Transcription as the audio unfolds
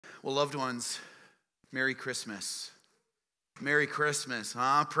Well, loved ones, Merry Christmas. Merry Christmas,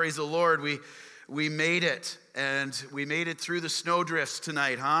 huh? Praise the Lord. We made it, and we made it through the snowdrifts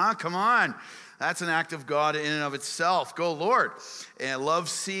tonight, huh? Come on. That's an act of God in and of itself. Go, Lord. And I love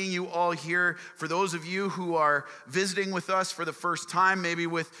seeing you all here. For those of you who are visiting with us for the first time, maybe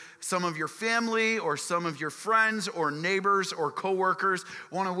with some of your family or some of your friends or neighbors or coworkers,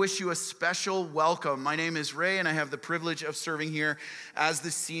 I want to wish you a special welcome. My name is Ray, and I have the privilege of serving here as the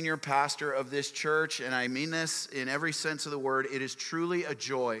senior pastor of this church. And I mean this in every sense of the word. It is truly a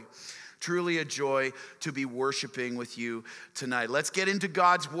joy to be worshiping with you tonight. Let's get into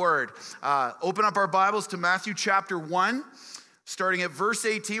God's word. Open up our Bibles to Matthew chapter 1. Starting at verse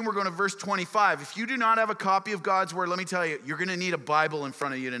 18, we're going to verse 25. If you do not have a copy of God's word, let me tell you, you're going to need a Bible in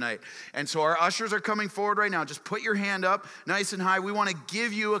front of you tonight. And so our ushers are coming forward right now. Just put your hand up nice and high. We want to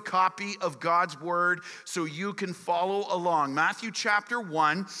give you a copy of God's word so you can follow along. Matthew chapter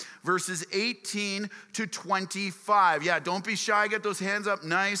 1, verses 18 to 25. Yeah, don't be shy. Get those hands up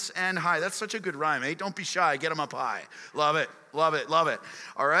nice and high. That's such a good rhyme, eh? Don't be shy. Get them up high. Love it. Love it, love it.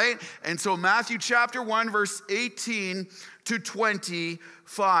 All right? And so Matthew chapter 1, verse 18 to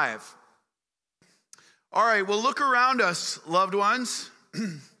 25. All right, well, look around us, loved ones.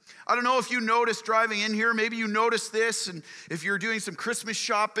 I don't know if you noticed driving in here. Maybe you noticed this, and if you're doing some Christmas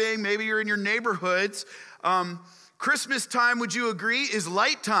shopping, maybe you're in your neighborhoods. Christmas time, would you agree, is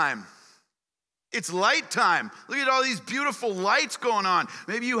light time. It's light time. Look at all these beautiful lights going on.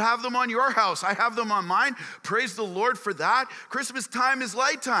 Maybe you have them on your house. I have them on mine. Praise the Lord for that. Christmas time is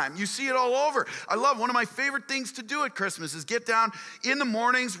light time. You see it all over. I love one of my favorite things to do at Christmas is get down in the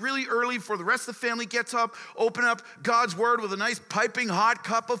mornings really early before the rest of the family gets up, open up God's word with a nice piping hot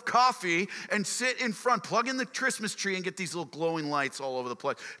cup of coffee and sit in front, plug in the Christmas tree and get these little glowing lights all over the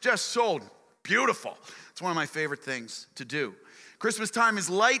place. Just so beautiful. It's one of my favorite things to do. Christmas time is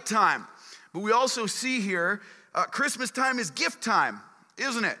light time. But we also see here, Christmas time is gift time,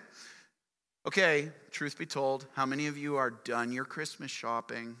 isn't it? Okay, truth be told, how many of you are done your Christmas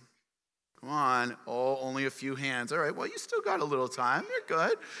shopping? Come on, oh, only a few hands. All right, well, you still got a little time. You're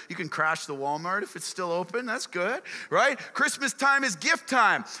good. You can crash the Walmart if it's still open. That's good, right? Christmas time is gift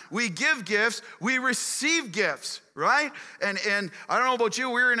time. We give gifts, we receive gifts, right? And I don't know about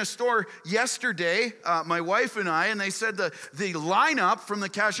you, we were in a store yesterday, my wife and I, and they said the lineup from the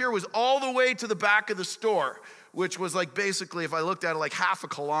cashier was all the way to the back of the store, which was like basically, if I looked at it, like half a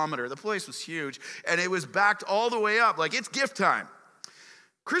kilometer. The place was huge, and it was backed all the way up. Like, it's gift time.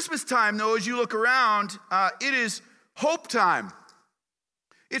 Christmas time, though, as you look around, it is hope time.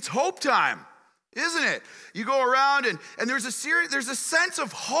 It's hope time, isn't it? You go around and there's a sense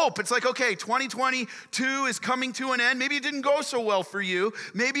of hope. It's like, okay, 2022 is coming to an end. Maybe it didn't go so well for you.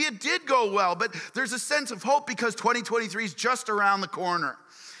 Maybe it did go well, but there's a sense of hope because 2023 is just around the corner.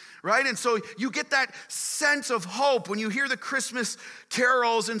 Right? And so you get that sense of hope when you hear the Christmas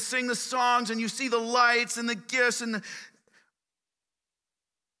carols and sing the songs and you see the lights and the gifts and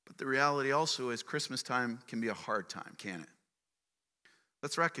But the reality also is Christmas time can be a hard time, can't it?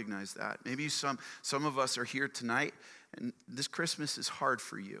 Let's recognize that. Maybe some of us are here tonight and this Christmas is hard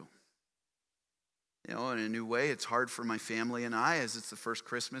for you. You know, in a new way, it's hard for my family and I as it's the first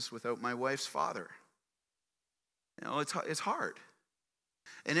Christmas without my wife's father. You know, it's hard.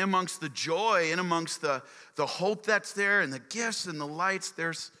 And amongst the joy and amongst the hope that's there and the gifts and the lights,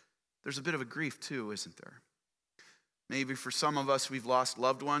 there's a bit of a grief too, isn't there? Maybe for some of us, we've lost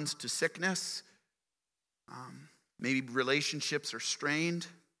loved ones to sickness. Maybe relationships are strained,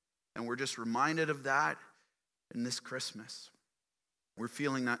 and we're just reminded of that in this Christmas. We're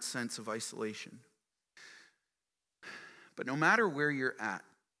feeling that sense of isolation. But no matter where you're at,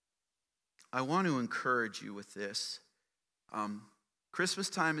 I want to encourage you with this. Christmas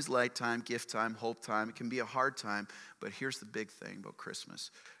time is light time, gift time, hope time. It can be a hard time, but here's the big thing about Christmas.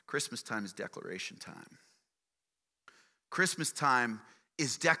 Christmas time is declaration time. Christmas time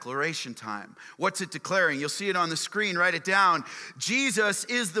is declaration time. What's it declaring? You'll see it on the screen. Write it down. Jesus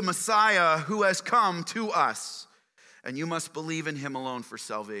is the Messiah who has come to us, and you must believe in him alone for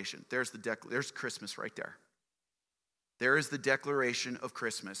salvation. There's Christmas right there. There is the declaration of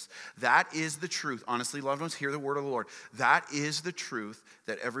Christmas. That is the truth. Honestly, loved ones, hear the word of the Lord. That is the truth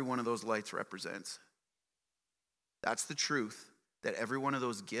that every one of those lights represents. That's the truth that every one of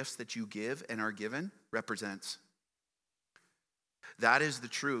those gifts that you give and are given represents. That is the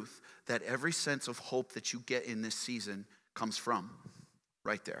truth that every sense of hope that you get in this season comes from,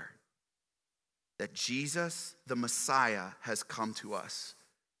 right there. That Jesus, the Messiah, has come to us.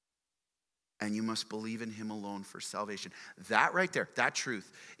 And you must believe in him alone for salvation. That right there, that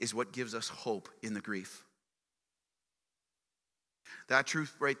truth is what gives us hope in the grief. That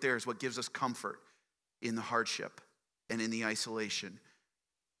truth right there is what gives us comfort in the hardship and in the isolation.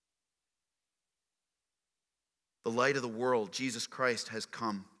 The light of the world, Jesus Christ, has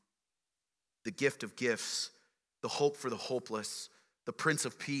come. The gift of gifts, the hope for the hopeless, the Prince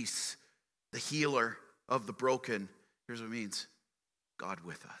of Peace, the healer of the broken. Here's what it means: God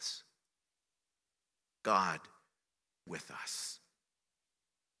with us. God with us.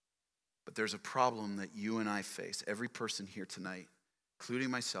 But there's a problem that you and I face. Every person here tonight,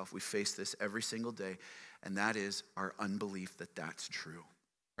 including myself, we face this every single day, and that is our unbelief that that's true.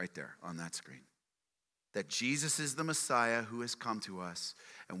 Right there on that screen. That Jesus is the Messiah who has come to us,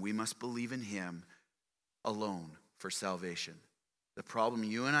 and we must believe in him alone for salvation. The problem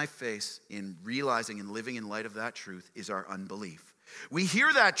you and I face in realizing and living in light of that truth is our unbelief. We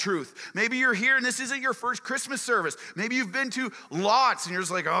hear that truth. Maybe you're here and this isn't your first Christmas service. Maybe you've been to lots and you're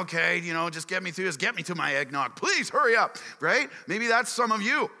just like, okay, just get me through this. Get me to my eggnog. Please hurry up, right? Maybe that's some of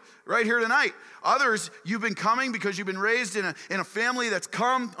you right here tonight. Others, you've been coming because you've been raised in a family that's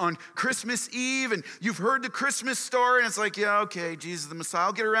come on Christmas Eve and you've heard the Christmas story and it's like, yeah, okay, Jesus the Messiah.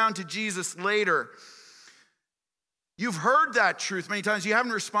 I'll get around to Jesus later. You've heard that truth many times. You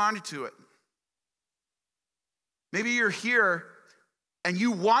haven't responded to it. Maybe you're here and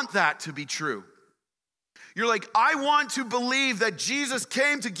you want that to be true. You're like, I want to believe that Jesus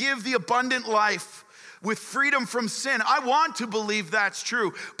came to give the abundant life with freedom from sin. I want to believe that's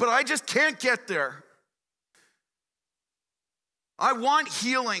true, but I just can't get there. I want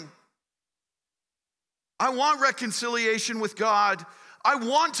healing. I want reconciliation with God. I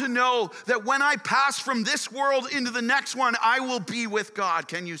want to know that when I pass from this world into the next one, I will be with God.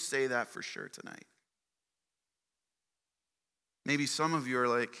 Can you say that for sure tonight? Maybe some of you are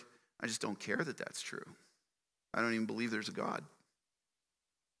like, I just don't care that that's true. I don't even believe there's a God.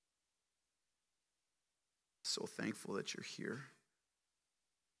 So thankful that you're here.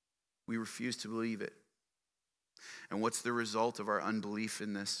 We refuse to believe it. And what's the result of our unbelief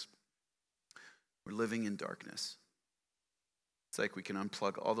in this? We're living in darkness. It's like we can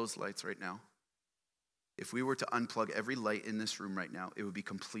unplug all those lights right now. If we were to unplug every light in this room right now, it would be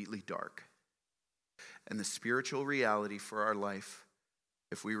completely dark. And the spiritual reality for our life,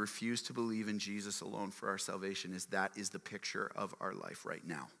 if we refuse to believe in Jesus alone for our salvation, is that is the picture of our life right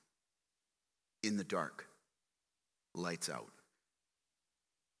now. In the dark, lights out.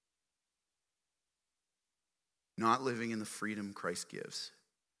 Not living in the freedom Christ gives.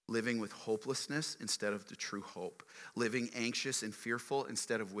 Living with hopelessness instead of the true hope. Living anxious and fearful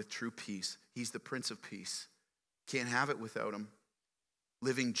instead of with true peace. He's the Prince of Peace. Can't have it without him.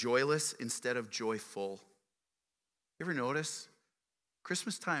 Living joyless instead of joyful. You ever notice?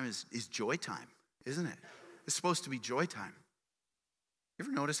 Christmas time is joy time, isn't it? It's supposed to be joy time. You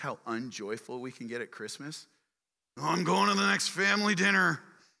ever notice how unjoyful we can get at Christmas? Oh, I'm going to the next family dinner.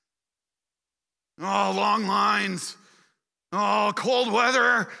 Oh, long lines. Oh, cold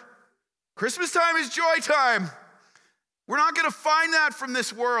weather. Christmas time is joy time. We're not going to find that from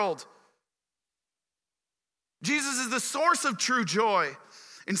this world. Jesus is the source of true joy.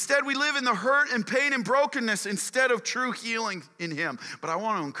 Instead, we live in the hurt and pain and brokenness instead of true healing in him. But I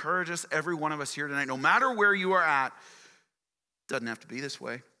want to encourage us, every one of us here tonight, no matter where you are at, it doesn't have to be this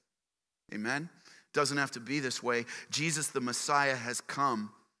way. Amen? It doesn't have to be this way. Jesus, the Messiah, has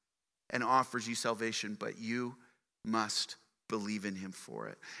come and offers you salvation, but you must believe in him for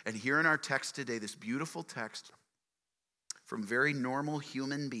it. And here in our text today, this beautiful text from very normal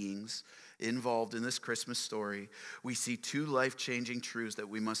human beings involved in this Christmas story, we see two life-changing truths that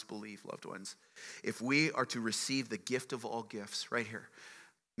we must believe, loved ones. If we are to receive the gift of all gifts, right here,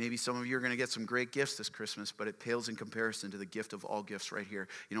 maybe some of you are going to get some great gifts this Christmas, but it pales in comparison to the gift of all gifts right here.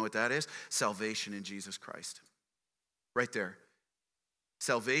 You know what that is? Salvation in Jesus Christ. Right there.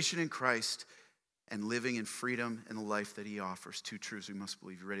 Salvation in Christ and living in freedom and the life that he offers. Two truths we must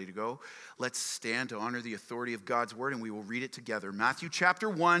believe. You ready to go? Let's stand to honor the authority of God's word, and we will read it together. Matthew chapter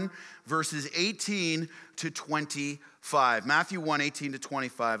 1, verses 18 to 25. Matthew 1, 18 to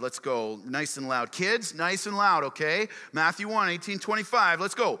 25. Let's go. Nice and loud. Kids, nice and loud, okay? Matthew 1, 18, 25.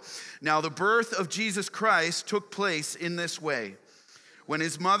 Let's go. Now the birth of Jesus Christ took place in this way. When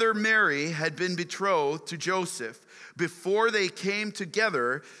his mother Mary had been betrothed to Joseph, before they came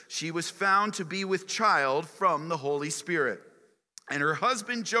together, she was found to be with child from the Holy Spirit. And her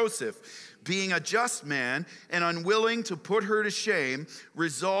husband Joseph, being a just man and unwilling to put her to shame,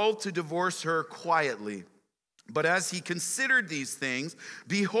 resolved to divorce her quietly. But as he considered these things,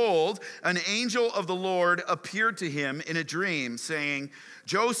 behold, an angel of the Lord appeared to him in a dream, saying,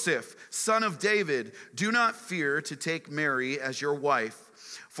 Joseph, son of David, do not fear to take Mary as your wife,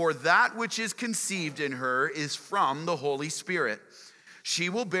 for that which is conceived in her is from the Holy Spirit. She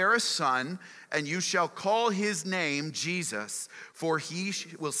will bear a son, and you shall call his name Jesus, for he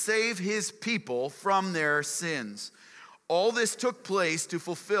will save his people from their sins. All this took place to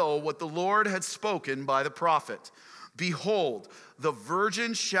fulfill what the Lord had spoken by the prophet. Behold, the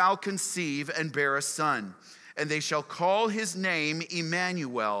virgin shall conceive and bear a son, and they shall call his name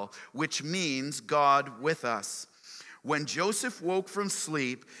Emmanuel, which means God with us. When Joseph woke from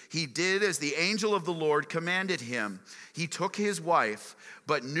sleep, he did as the angel of the Lord commanded him. He took his wife,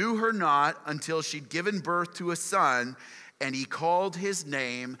 but knew her not until she'd given birth to a son, and he called his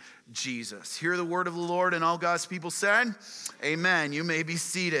name Jesus. Hear the word of the Lord, and all God's people said, amen. You may be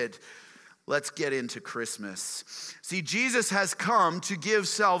seated. Let's get into Christmas. See, Jesus has come to give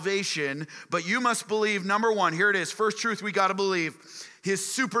salvation, but you must believe, number one, here it is, first truth we got to believe, his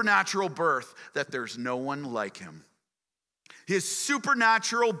supernatural birth, that there's no one like him. His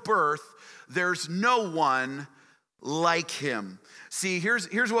supernatural birth, there's no one like him. See,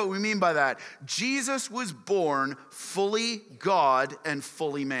 here's what we mean by that. Jesus was born fully God and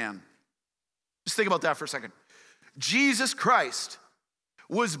fully man. Just think about that for a second. Jesus Christ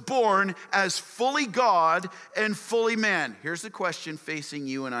was born as fully God and fully man. Here's the question facing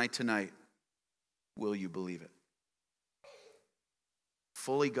you and I tonight. Will you believe it?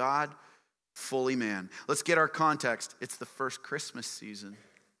 Fully God, fully man. Let's get our context. It's the first Christmas season.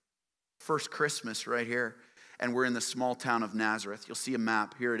 First Christmas right here. And we're in the small town of Nazareth. You'll see a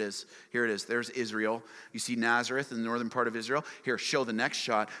map. Here it is. Here it is. There's Israel. You see Nazareth in the northern part of Israel. Here, show the next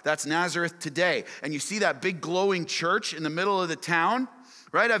shot. That's Nazareth today. And you see that big glowing church in the middle of the town,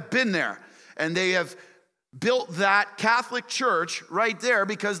 right? I've been there. And they have built that Catholic church right there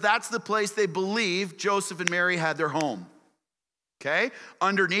because that's the place they believe Joseph and Mary had their home. Okay?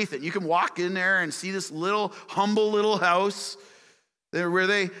 Underneath it. You can walk in there and see this little, humble little house there where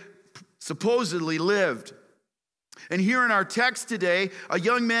they supposedly lived. And here in our text today, a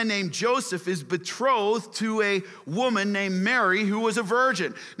young man named Joseph is betrothed to a woman named Mary who was a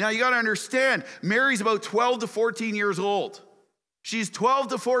virgin. Now you got to understand, Mary's about 12 to 14 years old. She's 12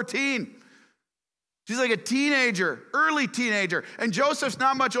 to 14. She's like a teenager, early teenager. And Joseph's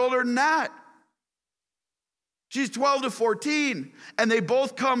not much older than that. She's 12 to 14. And they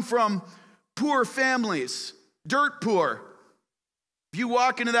both come from poor families, dirt poor. If you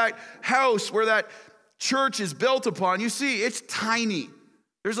walk into that house where that church is built upon, you see it's tiny.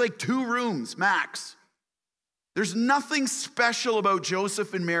 There's like 2 rooms max. There's nothing special about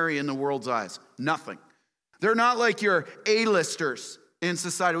Joseph and Mary in the world's eyes. Nothing. They're not like your A-listers in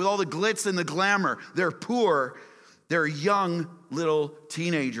society with all the glitz and the glamour. They're poor. They're young little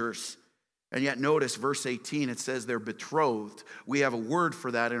teenagers. And yet notice verse 18, it says they're betrothed. We have a word for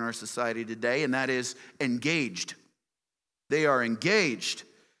that in our society today, and that is engaged. They are engaged.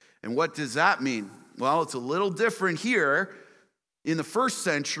 And what does that mean? Well, it's a little different here in the first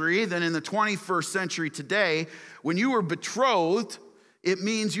century than in the 21st century today. When you were betrothed, it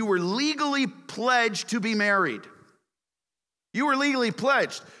means you were legally pledged to be married. You were legally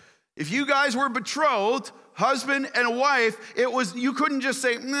pledged. If you guys were betrothed, husband and a wife, you couldn't just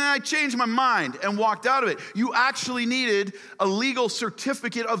say, I changed my mind and walked out of it. You actually needed a legal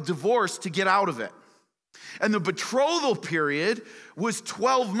certificate of divorce to get out of it. And the betrothal period was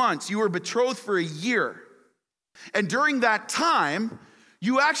 12 months. You were betrothed for a year. And during that time,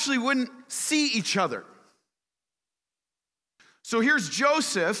 you actually wouldn't see each other. So here's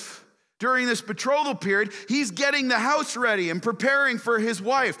Joseph during this betrothal period. He's getting the house ready and preparing for his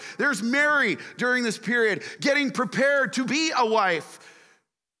wife. There's Mary during this period getting prepared to be a wife.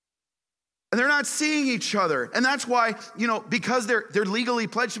 And they're not seeing each other. And that's why, because they're legally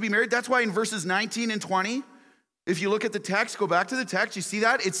pledged to be married, that's why in verses 19 and 20, if you look at the text, go back to the text, you see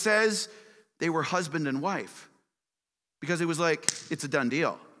that? It says they were husband and wife. Because it was like, it's a done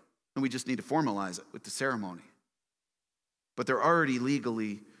deal. And we just need to formalize it with the ceremony. But they're already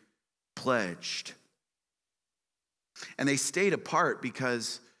legally pledged. And they stayed apart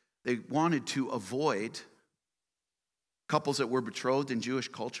because they wanted to avoid couples that were betrothed in Jewish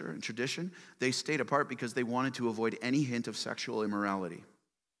culture and tradition. They stayed apart because they wanted to avoid any hint of sexual immorality.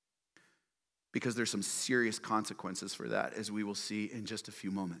 Because there's some serious consequences for that, as we will see in just a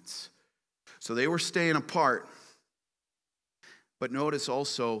few moments. So they were staying apart. But notice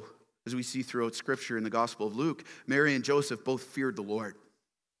also, as we see throughout Scripture in the Gospel of Luke, Mary and Joseph both feared the Lord.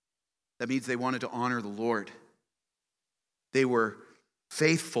 That means they wanted to honor the Lord. They were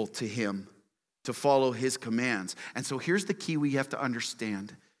faithful to him to follow his commands. And so here's the key we have to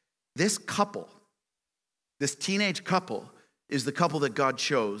understand. This couple, this teenage couple, is the couple that God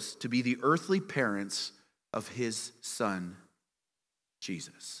chose to be the earthly parents of his son,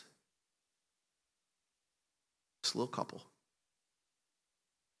 Jesus. This little couple.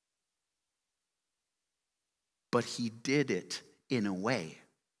 but he did it in a way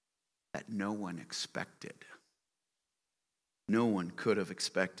that no one expected. No one could have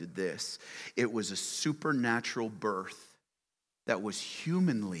expected this. It was a supernatural birth that was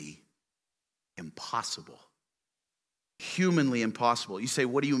humanly impossible. Humanly impossible. You say,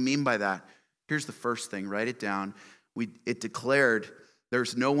 what do you mean by that? Here's the first thing. Write it down. It declared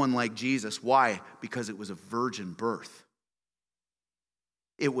there's no one like Jesus. Why? Because it was a virgin birth.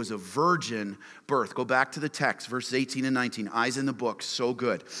 It was a virgin birth. Go back to the text, verses 18 and 19. Eyes in the book, so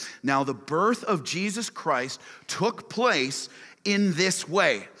good. Now, the birth of Jesus Christ took place in this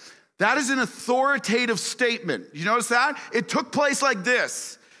way. That is an authoritative statement. You notice that? It took place like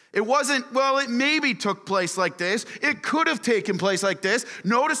this. It wasn't, well, it maybe took place like this. It could have taken place like this.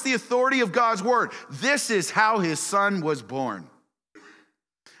 Notice the authority of God's word. This is how his son was born.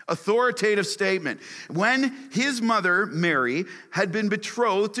 Authoritative statement. When his mother, Mary, had been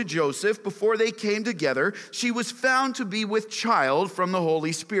betrothed to Joseph before they came together, she was found to be with child from the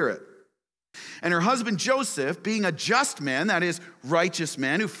Holy Spirit. And her husband Joseph, being a just man, that is, righteous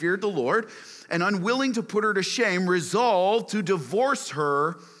man who feared the Lord, and unwilling to put her to shame, resolved to divorce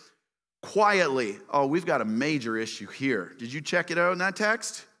her quietly. Oh, we've got a major issue here. Did you check it out in that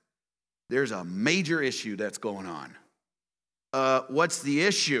text? There's a major issue that's going on. What's the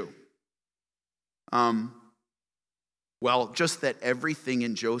issue? Well, just that everything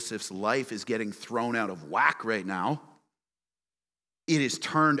in Joseph's life is getting thrown out of whack right now. It is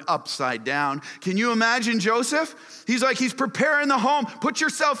turned upside down. Can you imagine Joseph? He's preparing the home. Put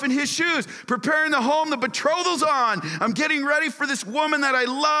yourself in his shoes. Preparing the home, the betrothal's on. I'm getting ready for this woman that I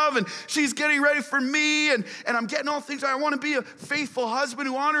love, and she's getting ready for me, and I'm getting all things. I want to be a faithful husband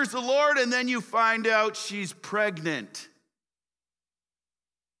who honors the Lord, and then you find out she's pregnant.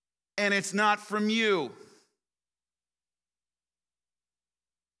 And it's not from you.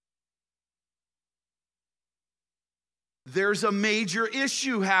 There's a major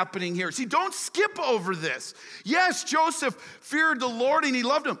issue happening here. See, don't skip over this. Yes, Joseph feared the Lord and he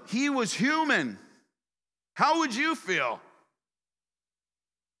loved him. He was human. How would you feel?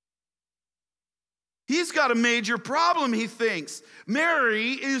 He's got a major problem, he thinks.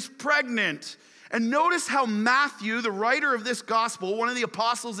 Mary is pregnant. And notice how Matthew, the writer of this gospel, one of the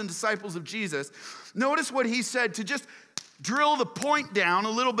apostles and disciples of Jesus, notice what he said to just drill the point down a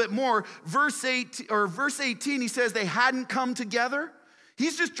little bit more. Verse 18, he says they hadn't come together.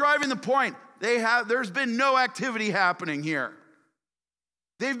 He's just driving the point. There's been no activity happening here.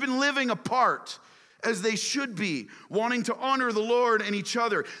 They've been living apart as they should be, wanting to honor the Lord and each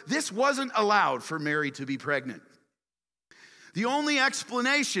other. This wasn't allowed for Mary to be pregnant. The only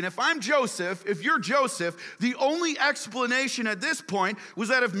explanation, if I'm Joseph, if you're Joseph, the only explanation at this point was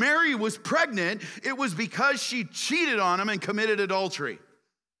that if Mary was pregnant, it was because she cheated on him and committed adultery.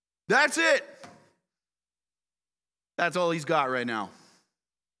 That's it. That's all he's got right now.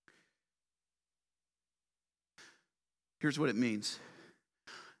 Here's what it means.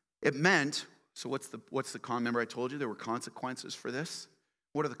 It meant, so what's the con? Remember I told you there were consequences for this?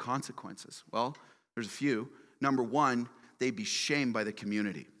 What are the consequences? Well, there's a few. Number one, they'd be shamed by the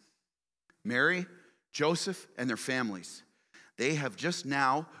community. Mary, Joseph, and their families, they have just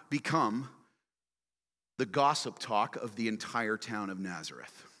now become the gossip talk of the entire town of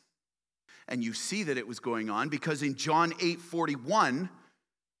Nazareth. And you see that it was going on because in John 8:41,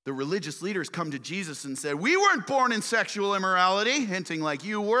 the religious leaders come to Jesus and said, "We weren't born in sexual immorality," hinting like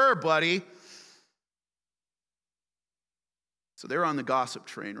you were, buddy. So they're on the gossip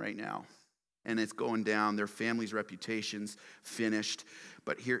train right now. And it's going down. Their family's reputation's finished.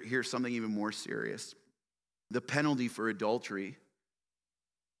 But here's something even more serious. The penalty for adultery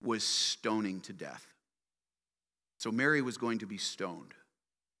was stoning to death. So Mary was going to be stoned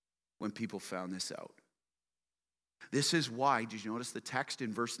when people found this out. This is why, did you notice the text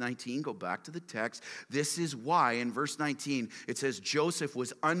in verse 19? Go back to the text. This is why in verse 19 it says Joseph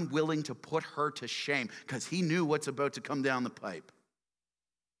was unwilling to put her to shame because he knew what's about to come down the pipe.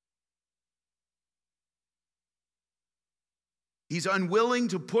 He's unwilling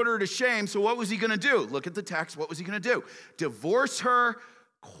to put her to shame, so what was he going to do? Look at the text. What was he going to do? Divorce her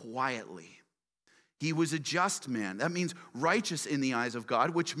quietly. He was a just man. That means righteous in the eyes of God,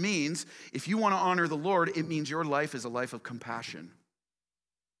 which means if you want to honor the Lord, it means your life is a life of compassion.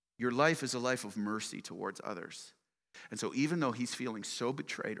 Your life is a life of mercy towards others. And so even though he's feeling so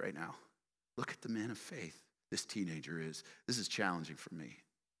betrayed right now, look at the man of faith this teenager is. This is challenging for me.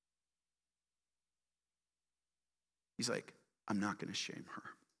 He's like, I'm not going to shame her.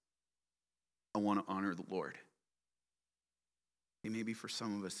 I want to honor the Lord. Hey, maybe for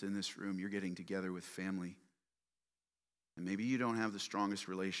some of us in this room, you're getting together with family, and maybe you don't have the strongest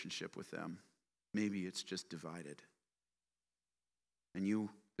relationship with them. maybe it's just divided. And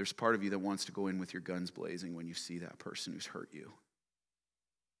there's part of you that wants to go in with your guns blazing when you see that person who's hurt you.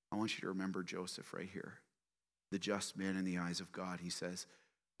 I want you to remember Joseph right here. The just man in the eyes of God. He says,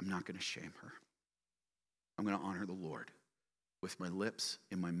 I'm not going to shame her. I'm going to honor the Lord with my lips,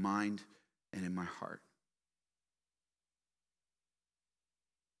 in my mind, and in my heart.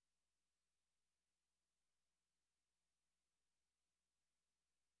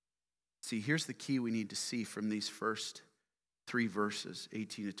 See, here's the key we need to see from these first 3 verses,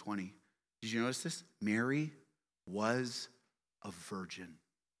 18 to 20. Did you notice this? Mary was a virgin.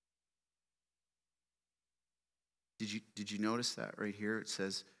 Did you notice that right here? It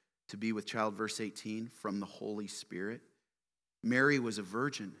says to be with child, verse 18, from the Holy Spirit. Mary was a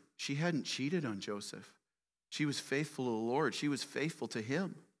virgin. She hadn't cheated on Joseph. She was faithful to the Lord. She was faithful to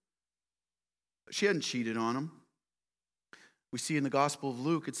him. She hadn't cheated on him. We see in the Gospel of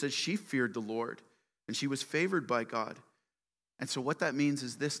Luke, it says she feared the Lord and she was favored by God. And so what that means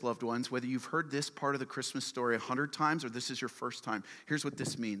is this, loved ones, whether you've heard this part of the Christmas story 100 times or this is your first time, here's what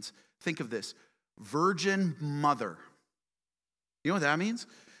this means. Think of this. Virgin mother. You know what that means?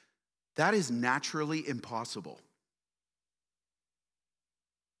 That is naturally impossible.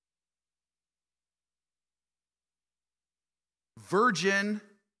 Virgin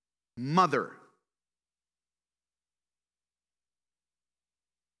mother.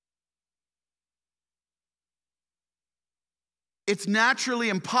 It's naturally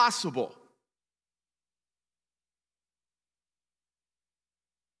impossible.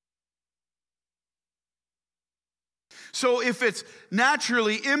 So if it's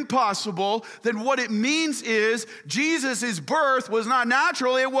naturally impossible, then what it means is Jesus' birth was not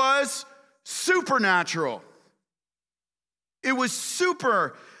natural, it was supernatural. It was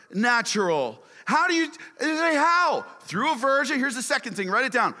supernatural. How do you say how? Through a virgin. Here's the second thing, write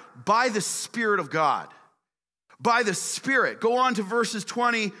it down. By the Spirit of God. By the Spirit. Go on to verses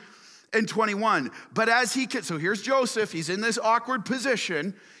 20 and 21. But as so here's Joseph, he's in this awkward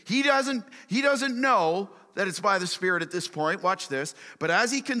position. He doesn't know that it's by the Spirit at this point. Watch this. But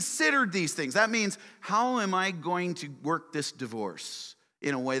as he considered these things, that means, how am I going to work this divorce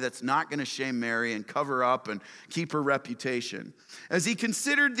in a way that's not going to shame Mary and cover up and keep her reputation? As he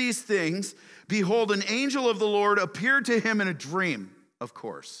considered these things, behold, an angel of the Lord appeared to him in a dream. Of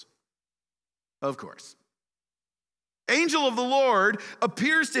course. Of course. Angel of the Lord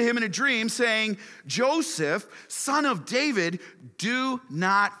appears to him in a dream saying, Joseph, son of David, do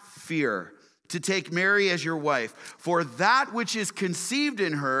not fear to take Mary as your wife, for that which is conceived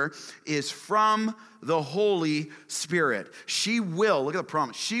in her is from the Holy Spirit. She will, look at the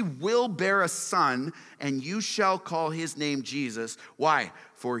promise, she will bear a son, and you shall call his name Jesus. Why?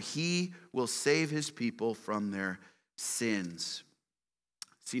 For he will save his people from their sins.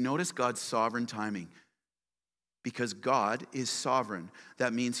 See, notice God's sovereign timing. Because God is sovereign.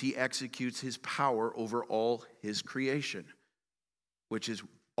 That means he executes his power over all his creation, which is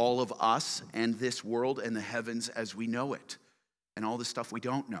all of us and this world and the heavens as we know it, and all the stuff we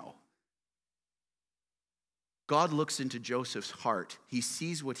don't know. God looks into Joseph's heart. He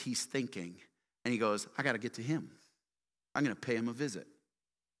sees what he's thinking, and he goes, I got to get to him. I'm going to pay him a visit.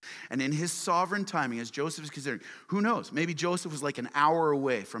 And in his sovereign timing, as Joseph is considering, who knows? Maybe Joseph was like an hour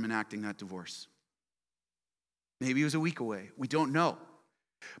away from enacting that divorce. Maybe he was a week away. We don't know.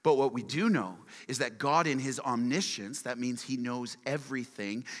 But what we do know is that God, in his omniscience, that means he knows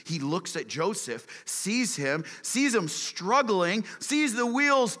everything. He looks at Joseph, sees him struggling, sees the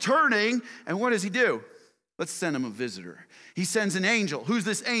wheels turning, and what does he do? Let's send him a visitor. He sends an angel. Who's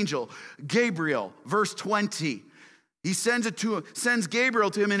this angel? Gabriel, verse 20. He sends Gabriel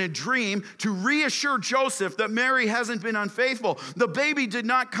to him in a dream to reassure Joseph that Mary hasn't been unfaithful. The baby did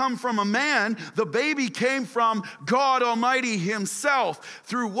not come from a man. The baby came from God Almighty himself.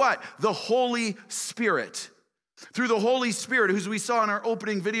 Through what? The Holy Spirit. Through the Holy Spirit, who we saw in our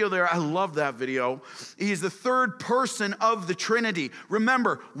opening video there. I love that video. He is the third person of the Trinity.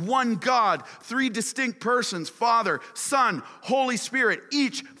 Remember, one God, 3 distinct persons, Father, Son, Holy Spirit,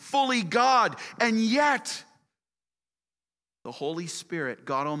 each fully God. And yet, the Holy Spirit,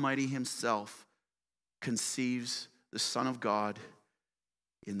 God Almighty himself, conceives the Son of God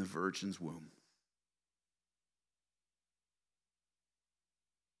in the virgin's womb.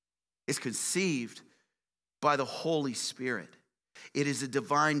 It's conceived by the Holy Spirit. It is a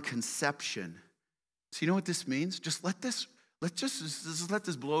divine conception. So you know what this means? Just let this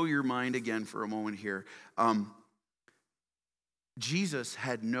blow your mind again for a moment here. Jesus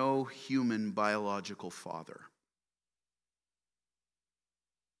had no human biological father.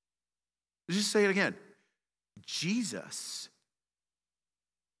 Just say it again. Jesus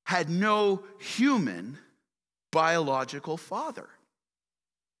had no human biological father.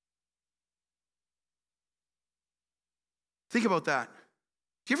 Think about that.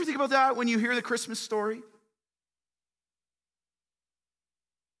 Do you ever think about that when you hear the Christmas story?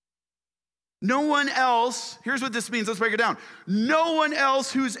 No one else, here's what this means, let's break it down. No one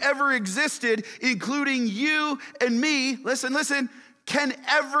else who's ever existed, including you and me, listen, can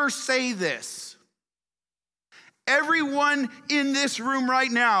ever say this. Everyone in this room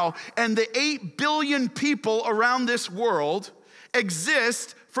right now and the 8 billion people around this world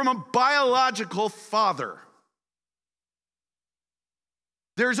exist from a biological father.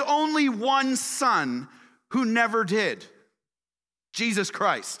 There's only one son who never did, Jesus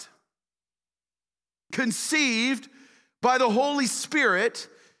Christ. Conceived by the Holy Spirit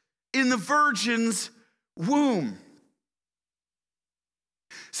in the virgin's womb.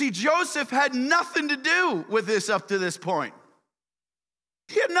 See, Joseph had nothing to do with this up to this point.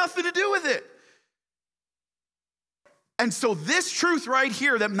 He had nothing to do with it. And so this truth right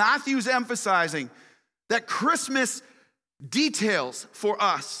here that Matthew's emphasizing, that Christmas details for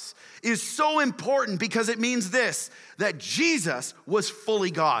us, is so important because it means this, that Jesus was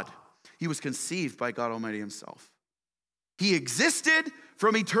fully God. He was conceived by God Almighty himself. He existed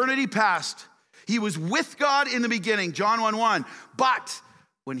from eternity past. He was with God in the beginning, John 1:1. But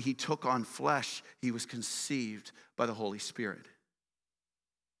when he took on flesh, he was conceived by the Holy Spirit.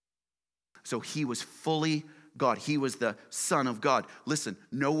 So he was fully God. He was the Son of God. Listen,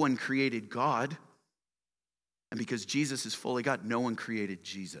 no one created God. And because Jesus is fully God, no one created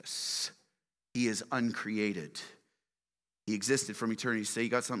Jesus. He is uncreated. He existed from eternity. Say, you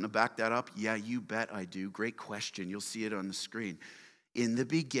got something to back that up? Yeah, you bet I do. Great question. You'll see it on the screen. In the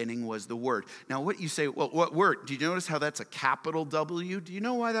beginning was the Word. Now, what you say, well, what word? Do you notice how that's a capital W? Do you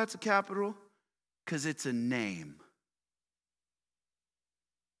know why that's a capital? Because it's a name.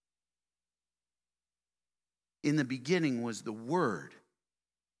 In the beginning was the Word,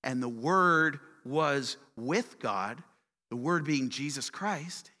 and the Word was with God, the Word being Jesus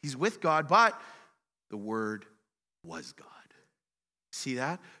Christ. He's with God, but the Word was God. See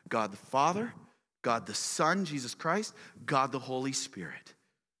that? God the Father, God the Son, Jesus Christ, God the Holy Spirit.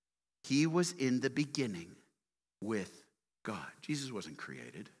 He was in the beginning with God. Jesus wasn't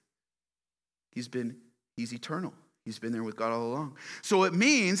created. He's eternal. He's been there with God all along. So it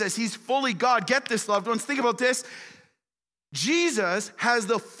means as he's fully God, get this, loved ones, think about this. Jesus has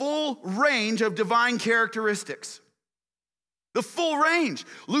the full range of divine characteristics. The full range.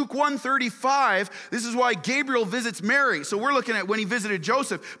 Luke 1:35, this is why Gabriel visits Mary. So we're looking at when he visited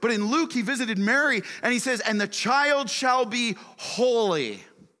Joseph. But in Luke, he visited Mary, and he says, and the child shall be holy.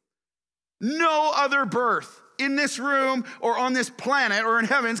 No other birth in this room or on this planet or in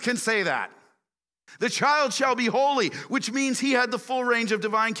heavens can say that. The child shall be holy, which means he had the full range of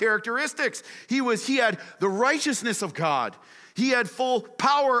divine characteristics. He had the righteousness of God. He had full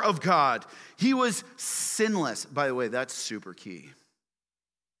power of God. He was sinless. By the way, that's super key.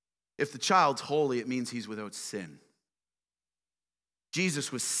 If the child's holy, it means he's without sin.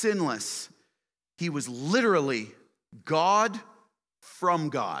 Jesus was sinless. He was literally God from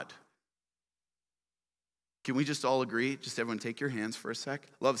God. Can we just all agree? Just everyone take your hands for a sec.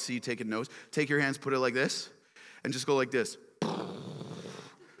 Love to see you taking notes. Take your hands, put it like this, and just go like this.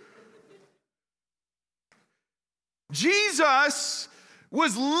 Jesus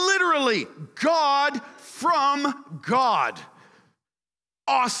was literally God from God.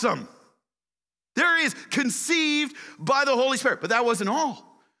 Awesome. There he is, conceived by the Holy Spirit. But that wasn't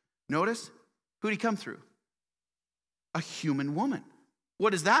all. Notice, who did he come through? A human woman.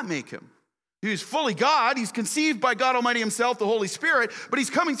 What does that make him? He was fully God. He's conceived by God Almighty himself, the Holy Spirit, but he's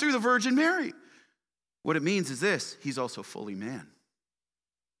coming through the Virgin Mary. What it means is this, he's also fully man.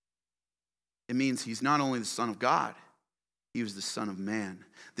 It means he's not only the Son of God, he was the Son of Man.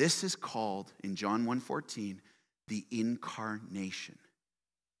 This is called, in John 1:14, the incarnation.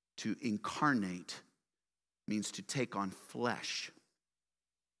 To incarnate means to take on flesh.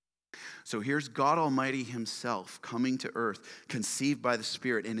 So here's God Almighty himself coming to earth, conceived by the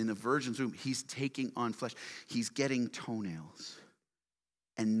Spirit, and in the virgin's womb, he's taking on flesh. He's getting toenails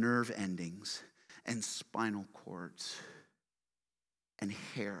and nerve endings and spinal cords and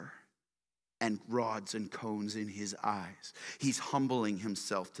hair and rods and cones in his eyes. He's humbling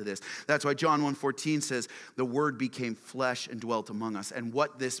himself to this. That's why John 1:14 says, the Word became flesh and dwelt among us. And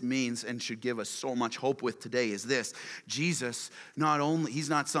what this means and should give us so much hope with today is this. Jesus, he's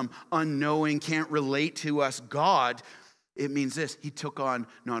not some unknowing, can't relate to us God. It means this. He took on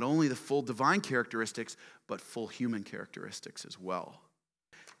not only the full divine characteristics, but full human characteristics as well.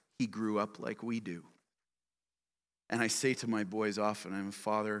 He grew up like we do. And I say to my boys often, I'm a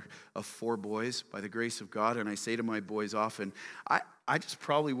father of 4 boys by the grace of God, and I say to my boys often, I just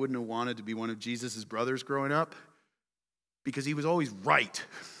probably wouldn't have wanted to be one of Jesus' brothers growing up because he was always right.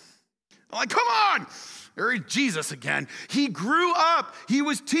 I'm like, come on! There is Jesus again. He grew up. He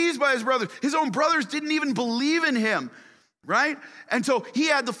was teased by his brothers. His own brothers didn't even believe in him, right? And so he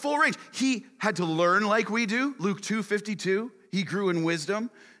had the full range. He had to learn like we do. Luke 2:52. He grew in wisdom,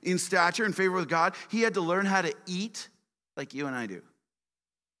 in stature, in favor with God. He had to learn how to eat like you and I do.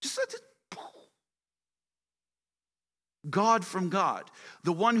 Just let it. God from God.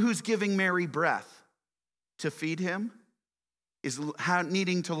 The one who's giving Mary breath to feed him is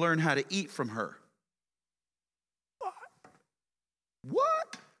needing to learn how to eat from her.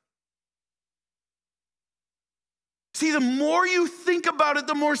 What? See, the more you think about it,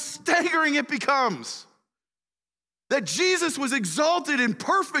 the more staggering it becomes. That Jesus was exalted in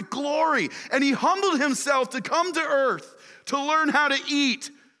perfect glory, and he humbled himself to come to earth to learn how to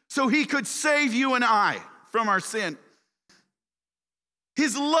eat so he could save you and I from our sin.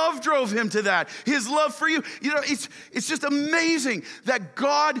 His love drove him to that. His love for you. You know, it's just amazing that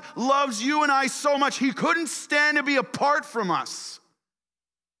God loves you and I so much. He couldn't stand to be apart from us.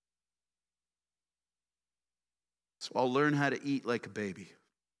 So I'll learn how to eat like a baby.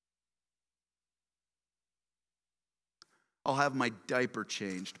 I'll have my diaper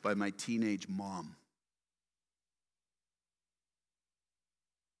changed by my teenage mom.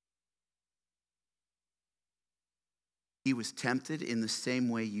 He was tempted in the same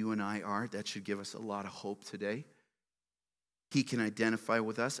way you and I are. That should give us a lot of hope today. He can identify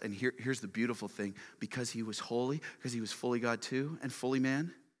with us. And here's the beautiful thing. Because he was holy, because he was fully God too and fully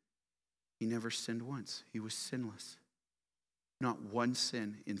man, he never sinned once. He was sinless. Not one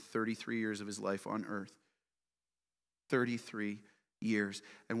sin in 33 years of his life on earth. 33 years.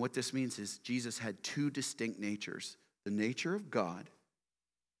 And what this means is Jesus had 2 distinct natures. The nature of God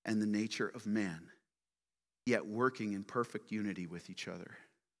and the nature of man. Yet working in perfect unity with each other.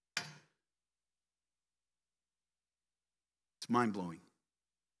 It's mind-blowing.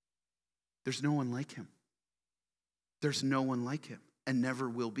 There's no one like him. There's no one like him and never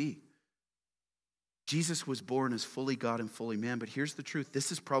will be. Jesus was born as fully God and fully man, but here's the truth.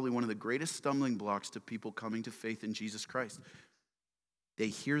 This is probably one of the greatest stumbling blocks to people coming to faith in Jesus Christ. They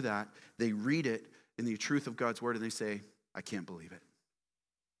hear that, they read it in the truth of God's word, and they say, I can't believe it.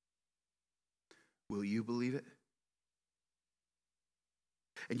 Will you believe it?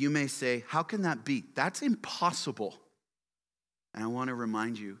 And you may say, how can that be? That's impossible. And I want to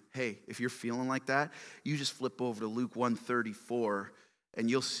remind you, hey, if you're feeling like that, you just flip over to Luke 1:34, and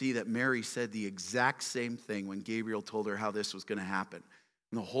you'll see that Mary said the exact same thing when Gabriel told her how this was going to happen.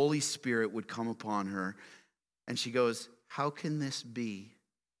 And the Holy Spirit would come upon her, and she goes, how can this be?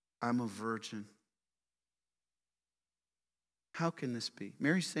 I'm a virgin. How can this be?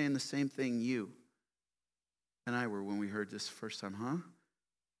 Mary's saying the same thing you and I were when we heard this first time, huh?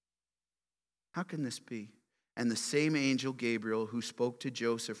 How can this be? And the same angel, Gabriel, who spoke to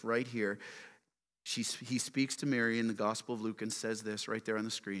Joseph right here, he speaks to Mary in the Gospel of Luke and says this right there on the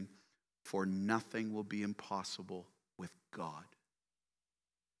screen, for nothing will be impossible with God.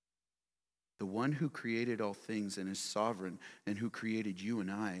 The one who created all things and is sovereign and who created you and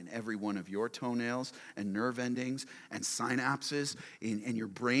I and every one of your toenails and nerve endings and synapses and your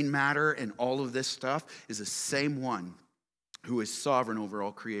brain matter and all of this stuff is the same one who is sovereign over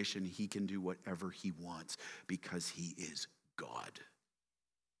all creation. He can do whatever he wants because he is God.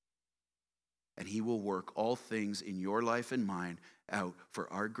 And he will work all things in your life and mine out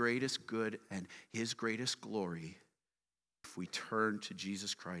for our greatest good and his greatest glory if we turn to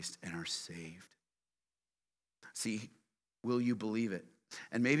Jesus Christ and are saved. See, will you believe it?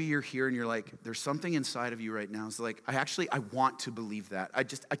 And maybe you're here and you're like, there's something inside of you right now. It's like, I want to believe that.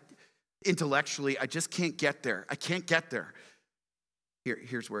 Intellectually, I just can't get there. I can't get there.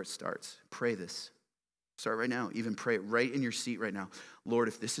 Here's where it starts. Pray this. Start right now. Even pray it right in your seat right now. Lord,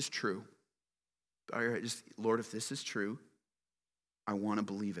 if this is true, Lord, if this is true, I want to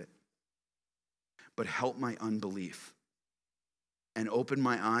believe it. But help my unbelief and open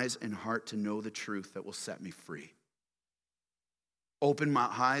my eyes and heart to know the truth that will set me free. Open my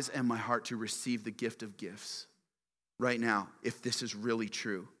eyes and my heart to receive the gift of gifts right now, if this is really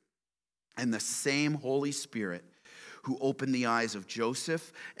true. And the same Holy Spirit who opened the eyes of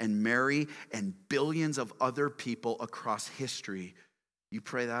Joseph and Mary and billions of other people across history, you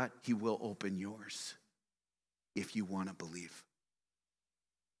pray that, he will open yours if you want to believe.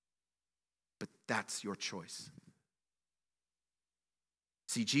 But that's your choice.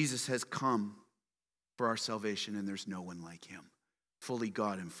 See, Jesus has come for our salvation, and there's no one like him. fully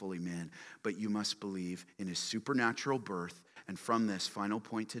God and fully man, but you must believe in his supernatural birth. And from this final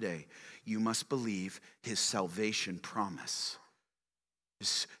point today, you must believe his salvation promise.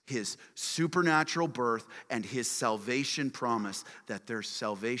 His supernatural birth and his salvation promise that there's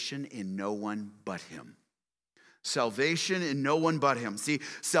salvation in no one but him. Salvation in no one but him. See,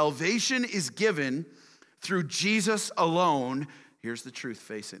 salvation is given through Jesus alone. Here's the truth,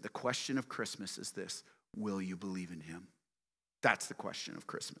 face it. The question of Christmas is this: will you believe in him? That's the question of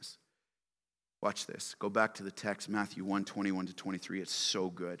Christmas. Watch this. Go back to the text, Matthew 1, 21 to 23. It's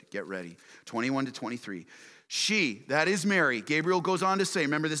so good. Get ready. 21 to 23. She, that is Mary, Gabriel goes on to say,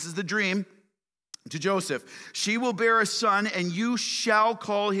 remember this is the dream to Joseph, she will bear a son and you shall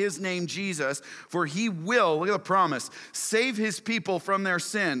call his name Jesus, for he will, look at the promise, save his people from their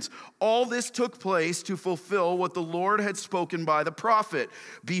sins. All this took place to fulfill what the Lord had spoken by the prophet.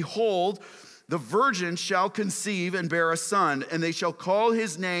 Behold, the virgin shall conceive and bear a son, and they shall call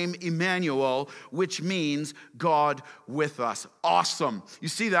his name Emmanuel, which means God with us. Awesome. You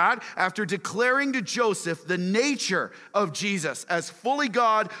see that? After declaring to Joseph the nature of Jesus as fully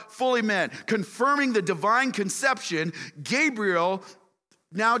God, fully man, confirming the divine conception, Gabriel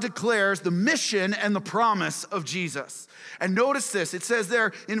now declares the mission and the promise of Jesus. And notice this, it says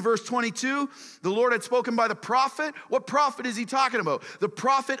there in verse 22, the Lord had spoken by the prophet. What prophet is he talking about? The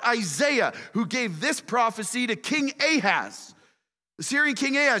prophet Isaiah, who gave this prophecy to King Ahaz. The Syrian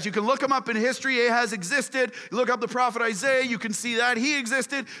King Ahaz, you can look him up in history. Ahaz existed. You look up the prophet Isaiah, you can see that he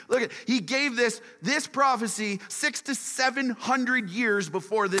existed. Look at, he gave this prophecy 600 to 700 years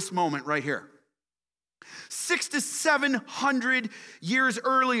before this moment right here. 600 to 700 years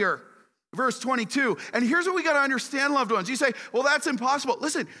earlier, verse 22. And here's what we got to understand, loved ones. You say, well, that's impossible.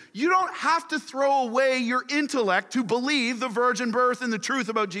 Listen, you don't have to throw away your intellect to believe the virgin birth and the truth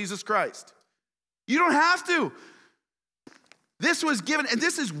about Jesus Christ. You don't have to. This was given, and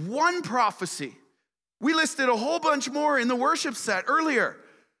this is one prophecy. We listed a whole bunch more in the worship set earlier.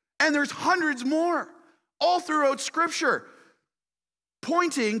 And there's hundreds more all throughout Scripture,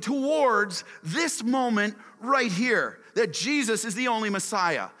 pointing towards this moment right here, that Jesus is the only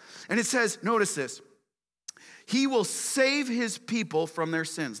Messiah. And it says, notice this, he will save his people from their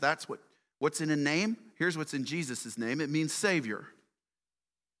sins. That's what's in a name. Here's what's in Jesus' name. It means Savior.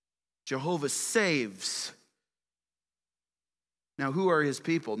 Jehovah saves. Now, who are his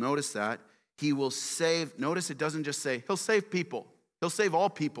people? Notice that. He will save. Notice it doesn't just say, he'll save people. He'll save all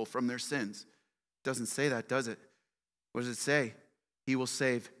people from their sins. It doesn't say that, does it? What does it say? He will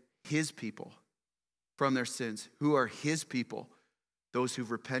save his people from their sins. Who are his people? Those who've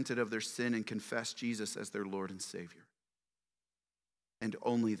repented of their sin and confessed Jesus as their Lord and Savior. And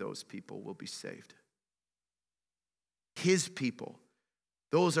only those people will be saved. His people.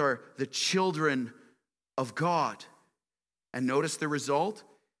 Those are the children of God. And notice the result.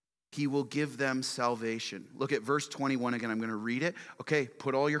 He will give them salvation. Look at verse 21 again. I'm going to read it. Okay,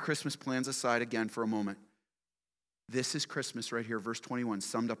 put all your Christmas plans aside again for a moment. This is Christmas right here, verse 21,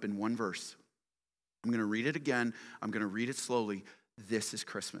 summed up in one verse. I'm going to read it again. I'm going to read it slowly. This is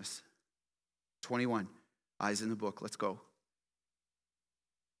Christmas. 21, eyes in the book. Let's go.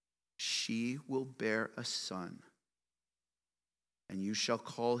 She will bear a son, and you shall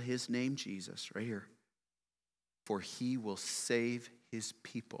call his name Jesus, right here. For he will save his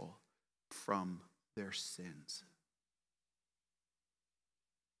people from their sins.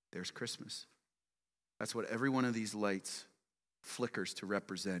 There's Christmas. That's what every one of these lights flickers to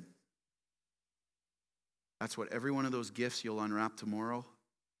represent. That's what every one of those gifts you'll unwrap tomorrow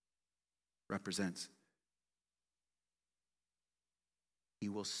represents. He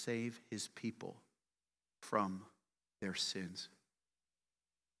will save his people from their sins.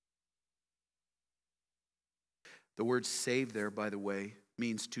 The word save there, by the way,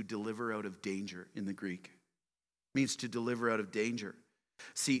 means to deliver out of danger in the Greek. It means to deliver out of danger.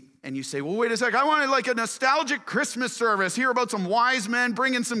 See, and you say, well, wait a sec, I wanted like a nostalgic Christmas service, hear about some wise men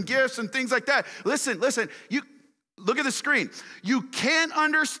bringing some gifts and things like that. Listen, you look at the screen. You can't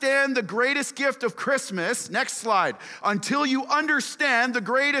understand the greatest gift of Christmas, next slide, until you understand the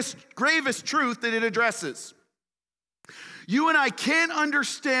gravest truth that it addresses. You and I can't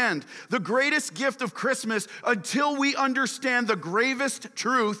understand the greatest gift of Christmas until we understand the gravest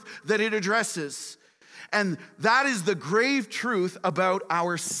truth that it addresses. And that is the grave truth about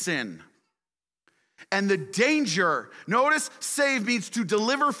our sin. And the danger, notice save means to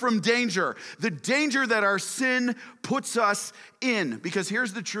deliver from danger. The danger that our sin puts us in. Because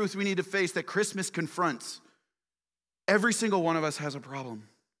here's the truth we need to face that Christmas confronts. Every single one of us has a problem.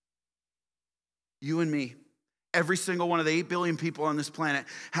 You and me. Every single one of the 8 billion people on this planet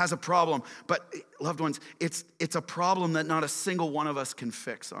has a problem. But loved ones, it's a problem that not a single one of us can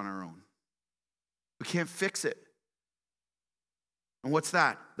fix on our own. We can't fix it. And what's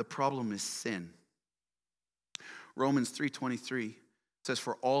that? The problem is sin. Romans 3:23 says,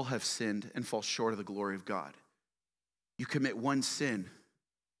 for all have sinned and fall short of the glory of God. You commit one sin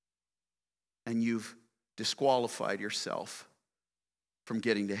and you've disqualified yourself from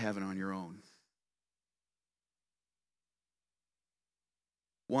getting to heaven on your own.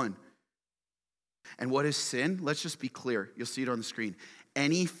 One. And what is sin? Let's just be clear. You'll see it on the screen.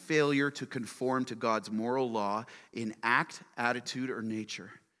 Any failure to conform to God's moral law in act, attitude, or nature.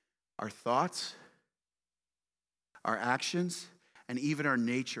 Our thoughts, our actions, and even our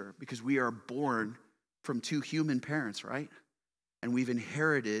nature, because we are born from 2 human parents, right? And we've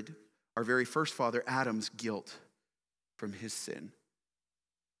inherited our very first father, Adam's guilt from his sin.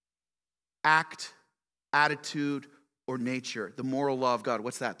 Act, attitude, or nature, the moral law of God.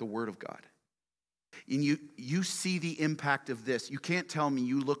 What's that? The Word of God. And you see the impact of this. You can't tell me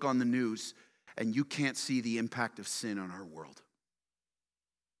you look on the news and you can't see the impact of sin on our world.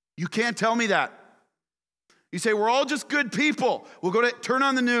 You can't tell me that. You say, we're all just good people. We'll go to turn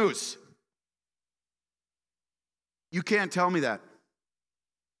on the news. You can't tell me that.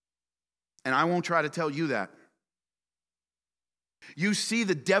 And I won't try to tell you that. You see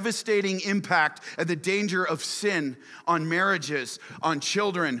the devastating impact and the danger of sin on marriages, on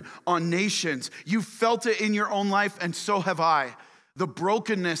children, on nations. You felt it in your own life, and so have I. The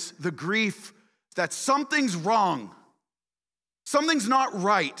brokenness, the grief, that something's wrong. Something's not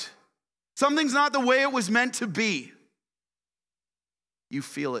right. Something's not the way it was meant to be. You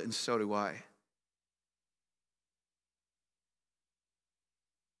feel it, and so do I.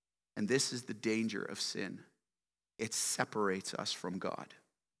 And this is the danger of sin. It separates us from God.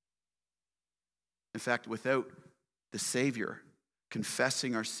 In fact, without the Savior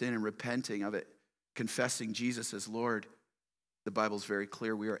confessing our sin and repenting of it, confessing Jesus as Lord, the Bible's very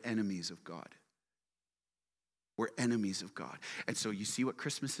clear, we are enemies of God. We're enemies of God. And so you see what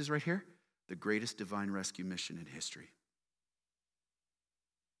Christmas is right here? The greatest divine rescue mission in history.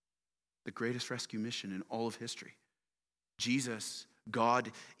 The greatest rescue mission in all of history. Jesus,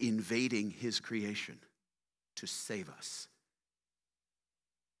 God invading his creation to save us.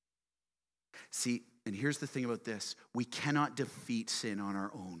 See, and here's the thing about this. We cannot defeat sin on our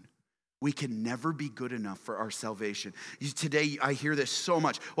own. We can never be good enough for our salvation. Today, I hear this so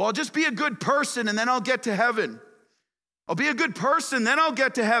much. Well, I'll just be a good person and then I'll get to heaven. I'll be a good person, then I'll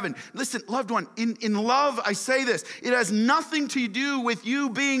get to heaven. Listen, loved one, in love, I say this. It has nothing to do with you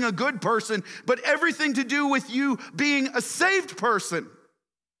being a good person, but everything to do with you being a saved person.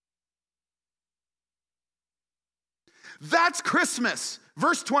 That's Christmas.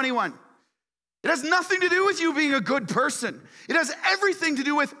 Verse 21. It has nothing to do with you being a good person. It has everything to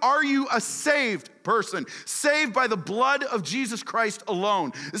do with, are you a saved person? Saved by the blood of Jesus Christ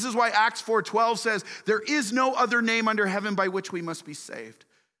alone. This is why Acts 4:12 says, there is no other name under heaven by which we must be saved,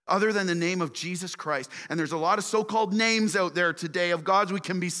 other than the name of Jesus Christ. And there's a lot of so-called names out there today of gods we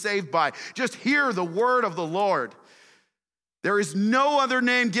can be saved by. Just hear the word of the Lord. There is no other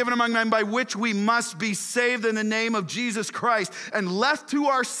name given among men by which we must be saved than the name of Jesus Christ. And left to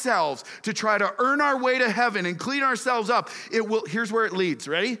ourselves to try to earn our way to heaven and clean ourselves up, here's where it leads,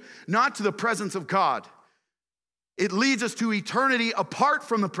 ready? Not to the presence of God. It leads us to eternity apart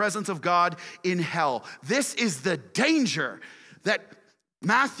from the presence of God in hell. This is the danger that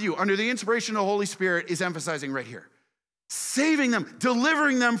Matthew, under the inspiration of the Holy Spirit, is emphasizing right here. Saving them,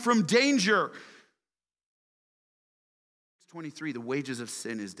 delivering them from danger. 23, the wages of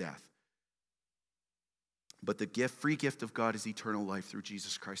sin is death. But the free gift of God is eternal life through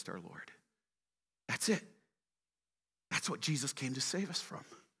Jesus Christ our Lord. That's it. That's what Jesus came to save us from.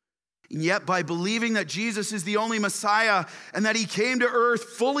 And yet, by believing that Jesus is the only Messiah and that he came to earth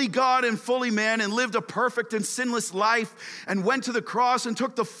fully God and fully man and lived a perfect and sinless life and went to the cross and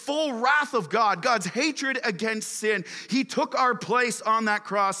took the full wrath of God, God's hatred against sin, he took our place on that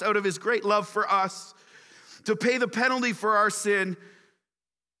cross out of his great love for us, to pay the penalty for our sin.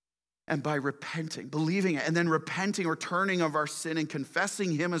 And by repenting, believing it, and then repenting or turning of our sin and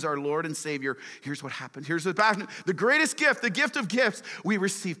confessing him as our Lord and Savior, here's what happens. Here's the greatest gift, the gift of gifts. We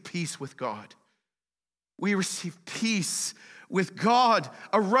receive peace with God. We receive peace with God,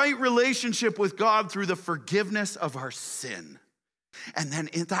 a right relationship with God through the forgiveness of our sin. And then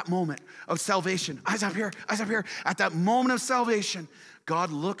in that moment of salvation, eyes up here, at that moment of salvation,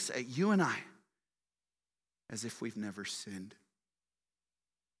 God looks at you and I as if we've never sinned.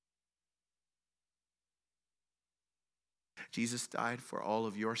 Jesus died for all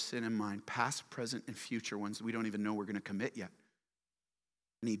of your sin and mine, past, present, and future ones we don't even know we're going to commit yet.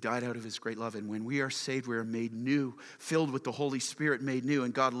 And he died out of his great love. And when we are saved, we are made new, filled with the Holy Spirit, made new.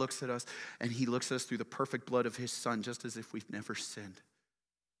 And God looks at us, and he looks at us through the perfect blood of his Son, just as if we've never sinned.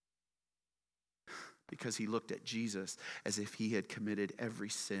 Because he looked at Jesus as if he had committed every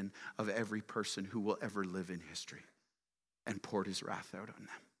sin of every person who will ever live in history and poured his wrath out on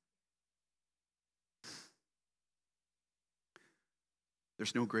them.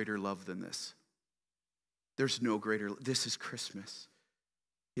 There's no greater love than this. There's no greater. This is Christmas.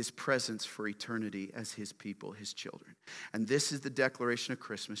 His presence for eternity as his people, his children. And this is the declaration of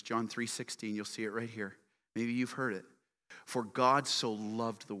Christmas, John 3:16. You'll see it right here. Maybe you've heard it. For God so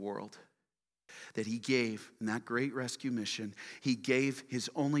loved the world that he gave, in that great rescue mission, he gave his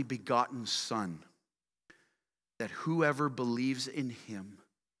only begotten Son, that whoever believes in him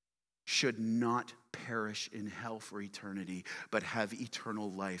should not perish in hell for eternity, but have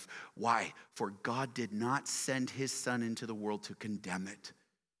eternal life. Why? For God did not send his Son into the world to condemn it,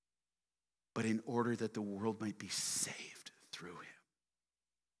 but in order that the world might be saved through him.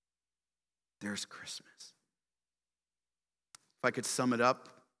 There's Christmas. If I could sum it up,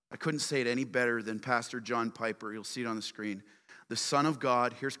 I couldn't say it any better than Pastor John Piper. You'll see it on the screen. The Son of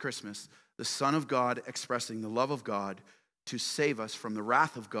God, here's Christmas, the Son of God expressing the love of God to save us from the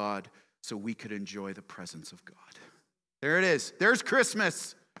wrath of God so we could enjoy the presence of God. There it is. There's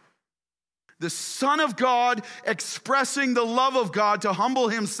Christmas. The Son of God expressing the love of God to humble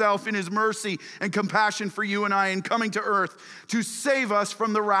himself in his mercy and compassion for you and I in coming to earth to save us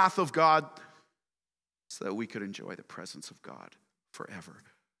from the wrath of God so that we could enjoy the presence of God forever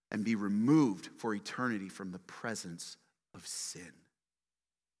and be removed for eternity from the presence of sin.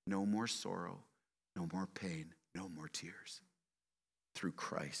 No more sorrow, no more pain, no more tears. Through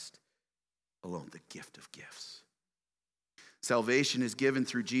Christ alone, the gift of gifts. Salvation is given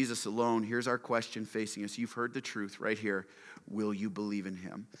through Jesus alone. Here's our question facing us. You've heard the truth right here. Will you believe in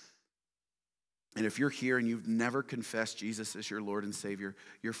him? And if you're here and you've never confessed Jesus as your Lord and Savior,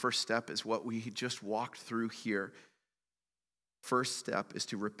 your first step is what we just walked through here. First step is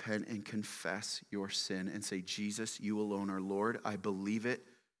to repent and confess your sin and say, Jesus, you alone are Lord. I believe it,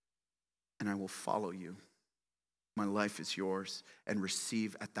 and I will follow you. My life is yours. And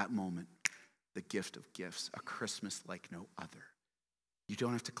receive at that moment the gift of gifts, a Christmas like no other. You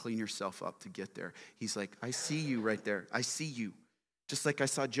don't have to clean yourself up to get there. He's like, I see you right there. I see you. Just like I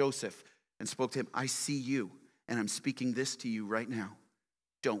saw Joseph and spoke to him, I see you, and I'm speaking this to you right now.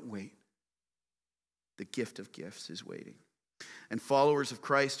 Don't wait. The gift of gifts is waiting. And followers of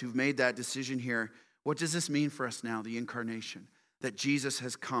Christ who've made that decision here, what does this mean for us now, the incarnation? That Jesus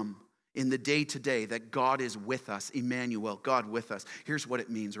has come in the day-to-day, that God is with us, Emmanuel, God with us. Here's what it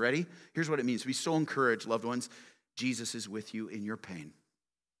means. Ready? Here's what it means. Be so encouraged, loved ones. Jesus is with you in your pain.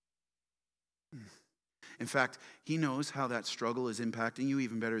 In fact, he knows how that struggle is impacting you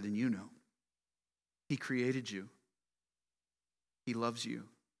even better than you know. He created you. He loves you.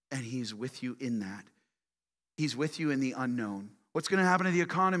 And he's with you in that. He's with you in the unknown. What's going to happen to the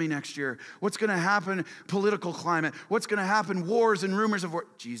economy next year? What's going to happen, political climate? What's going to happen, wars and rumors of war?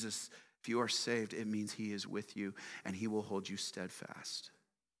 Jesus, if you are saved, it means he is with you and he will hold you steadfast.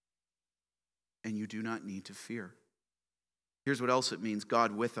 And you do not need to fear. Here's what else it means,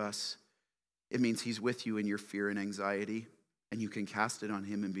 God with us. It means he's with you in your fear and anxiety, and you can cast it on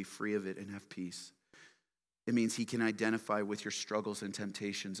him and be free of it and have peace. It means he can identify with your struggles and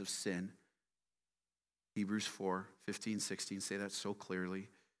temptations of sin. Hebrews 4:15-16 say that so clearly.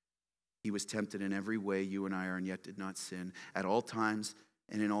 He was tempted in every way you and I are, and yet did not sin. At all times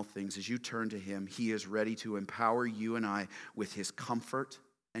and in all things, as you turn to him, he is ready to empower you and I with his comfort.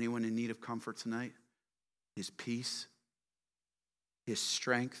 Anyone in need of comfort tonight? His peace, his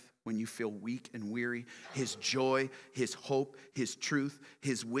strength when you feel weak and weary, his joy, his hope, his truth,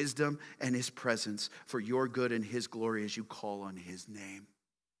 his wisdom, and his presence for your good and his glory as you call on his name.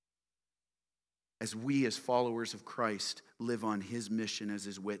 As we, as followers of Christ, live on his mission as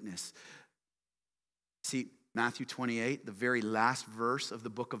his witness. See, Matthew 28, the very last verse of the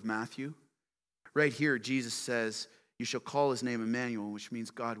book of Matthew. Right here, Jesus says, you shall call his name Emmanuel, which means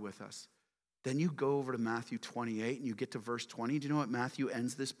God with us. Then you go over to Matthew 28 and you get to verse 20. Do you know what Matthew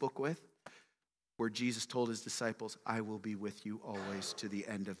ends this book with? Where Jesus told his disciples, I will be with you always to the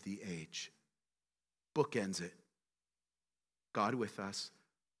end of the age. Book ends it. God with us.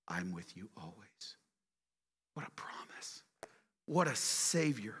 I'm with you always. What a promise. What a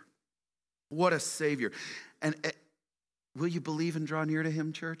Savior. What a Savior. And will you believe and draw near to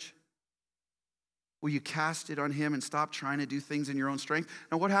him, church? Will you cast it on him and stop trying to do things in your own strength?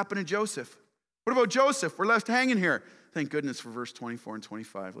 Now, what happened to Joseph? What about Joseph? We're left hanging here. Thank goodness for verse 24 and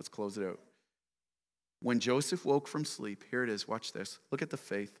 25. Let's close it out. When Joseph woke from sleep, here it is, watch this. Look at the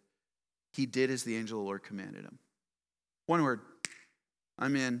faith. He did as the angel of the Lord commanded him. One word,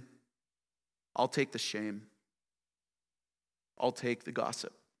 I'm in. I'll take the shame. I'll take the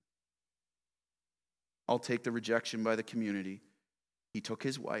gossip. I'll take the rejection by the community. He took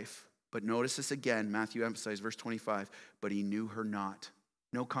his wife, but notice this again, Matthew emphasized verse 25, but he knew her not.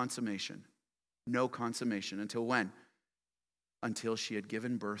 No consummation. No consummation. Until when? Until she had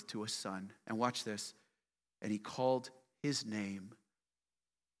given birth to a son. And watch this. And he called his name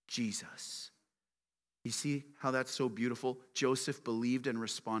Jesus. You see how that's so beautiful? Joseph believed and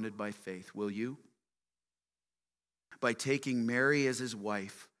responded by faith. Will you? By taking Mary as his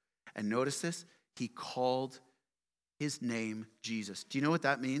wife. And notice this. He called his name Jesus. Do you know what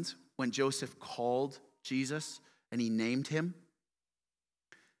that means? When Joseph called Jesus and he named him,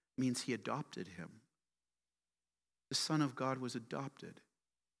 it means he adopted him. The Son of God was adopted.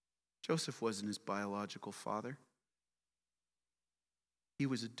 Joseph wasn't his biological father. He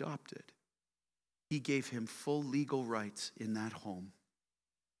was adopted. He gave him full legal rights in that home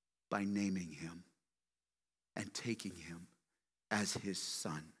by naming him and taking him as his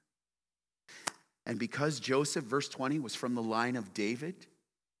son. And because Joseph, verse 20, was from the line of David,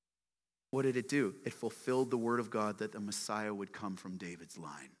 what did it do? It fulfilled the word of God that the Messiah would come from David's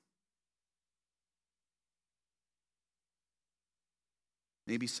line.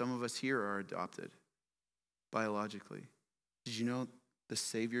 Maybe some of us here are adopted biologically. Did you know the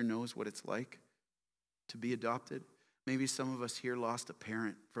Savior knows what it's like to be adopted? Maybe some of us here lost a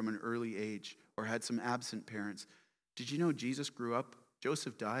parent from an early age or had some absent parents. Did you know Jesus grew up?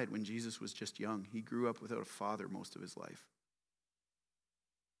 Joseph died when Jesus was just young. He grew up without a father most of his life.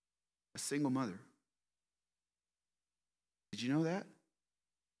 A single mother. Did you know that?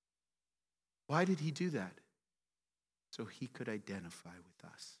 Why did he do that? So he could identify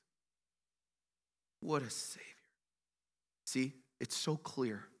with us. What a Savior. See, it's so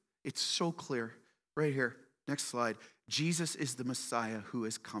clear. It's so clear. Right here, next slide. Jesus is the Messiah who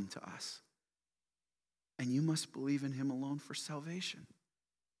has come to us. And you must believe in him alone for salvation.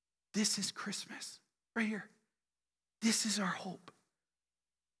 This is Christmas, right here. This is our hope.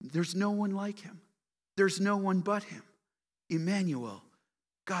 There's no one like him. There's no one but him. Emmanuel,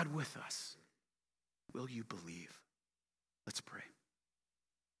 God with us. Will you believe? Let's pray.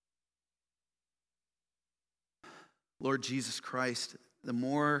 Lord Jesus Christ, the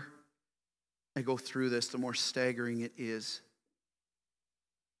more I go through this, the more staggering it is.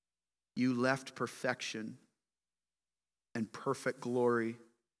 You left perfection and perfect glory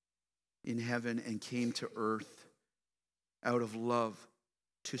in heaven and came to earth out of love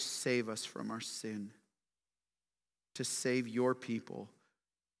to save us from our sin, to save your people,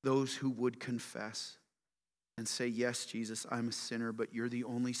 those who would confess and say, yes, Jesus, I'm a sinner, but you're the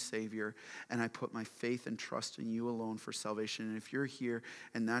only Savior, and I put my faith and trust in you alone for salvation. And if you're here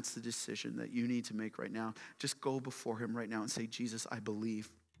and that's the decision that you need to make right now, just go before him right now and say, Jesus, I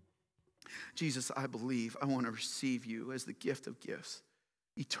believe. Jesus, I believe. I want to receive you as the gift of gifts,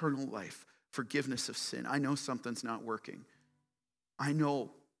 eternal life, forgiveness of sin. I know something's not working. I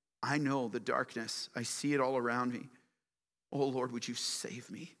know the darkness. I see it all around me. Oh, Lord, would you save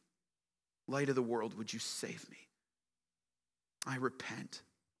me? Light of the world, would you save me? I repent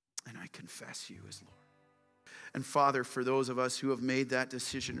and I confess you as Lord. And Father, for those of us who have made that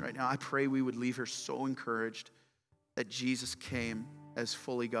decision right now, I pray we would leave here so encouraged that Jesus came as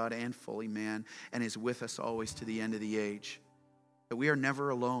fully God and fully man and is with us always to the end of the age. That we are never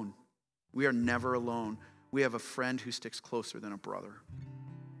alone. We are never alone. We have a friend who sticks closer than a brother.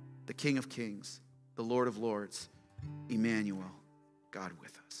 The King of Kings, the Lord of Lords, Emmanuel, God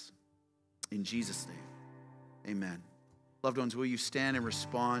with us. In Jesus' name, amen. Loved ones, will you stand and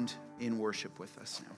respond in worship with us now?